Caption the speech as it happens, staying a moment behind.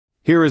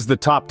Here is the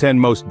top 10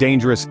 most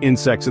dangerous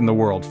insects in the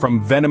world.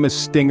 From venomous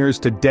stingers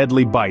to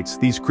deadly bites,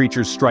 these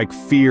creatures strike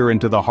fear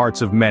into the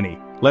hearts of many.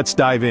 Let's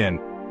dive in.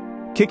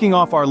 Kicking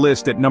off our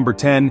list at number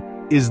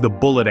 10 is the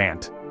bullet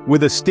ant.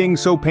 With a sting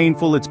so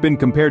painful it's been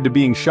compared to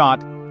being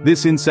shot,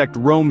 this insect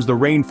roams the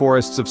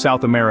rainforests of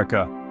South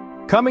America.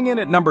 Coming in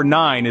at number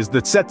 9 is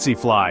the Tsetse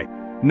Fly.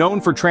 Known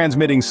for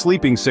transmitting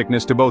sleeping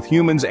sickness to both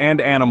humans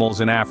and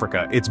animals in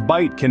Africa, its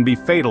bite can be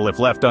fatal if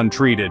left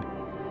untreated.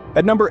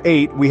 At number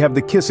 8, we have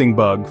the kissing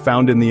bug,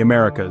 found in the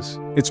Americas.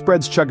 It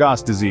spreads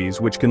Chagas disease,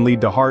 which can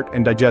lead to heart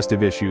and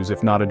digestive issues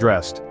if not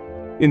addressed.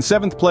 In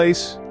 7th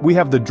place, we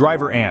have the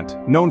driver ant,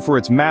 known for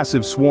its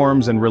massive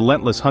swarms and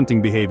relentless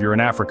hunting behavior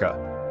in Africa.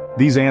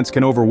 These ants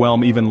can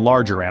overwhelm even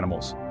larger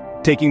animals.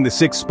 Taking the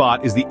 6th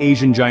spot is the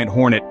Asian giant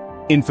hornet.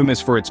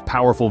 Infamous for its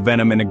powerful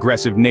venom and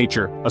aggressive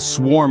nature, a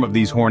swarm of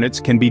these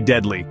hornets can be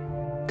deadly.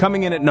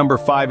 Coming in at number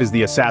 5 is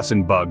the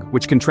assassin bug,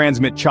 which can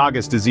transmit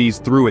Chagas disease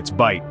through its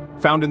bite.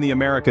 Found in the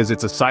Americas,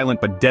 it's a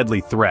silent but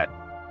deadly threat.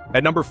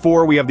 At number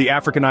 4, we have the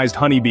Africanized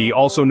honeybee,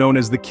 also known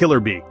as the killer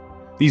bee.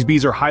 These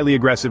bees are highly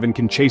aggressive and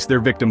can chase their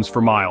victims for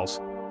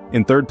miles.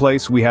 In 3rd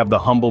place, we have the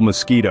humble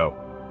mosquito.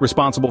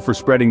 Responsible for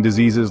spreading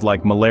diseases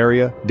like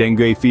malaria,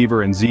 dengue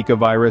fever, and Zika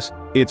virus,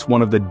 it's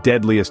one of the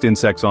deadliest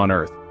insects on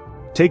Earth.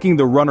 Taking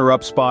the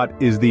runner-up spot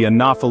is the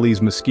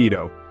Anopheles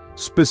mosquito,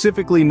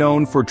 specifically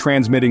known for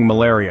transmitting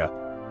malaria.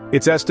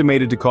 It's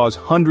estimated to cause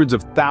hundreds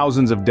of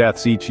thousands of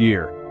deaths each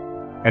year.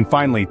 And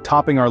finally,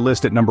 topping our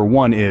list at number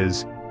 1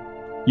 is,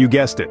 you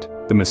guessed it,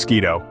 the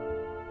mosquito.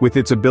 With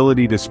its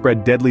ability to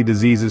spread deadly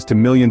diseases to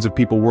millions of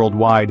people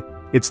worldwide,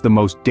 it's the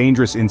most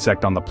dangerous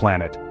insect on the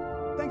planet.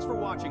 Thanks for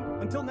watching.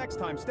 Until next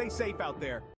time, stay safe out there.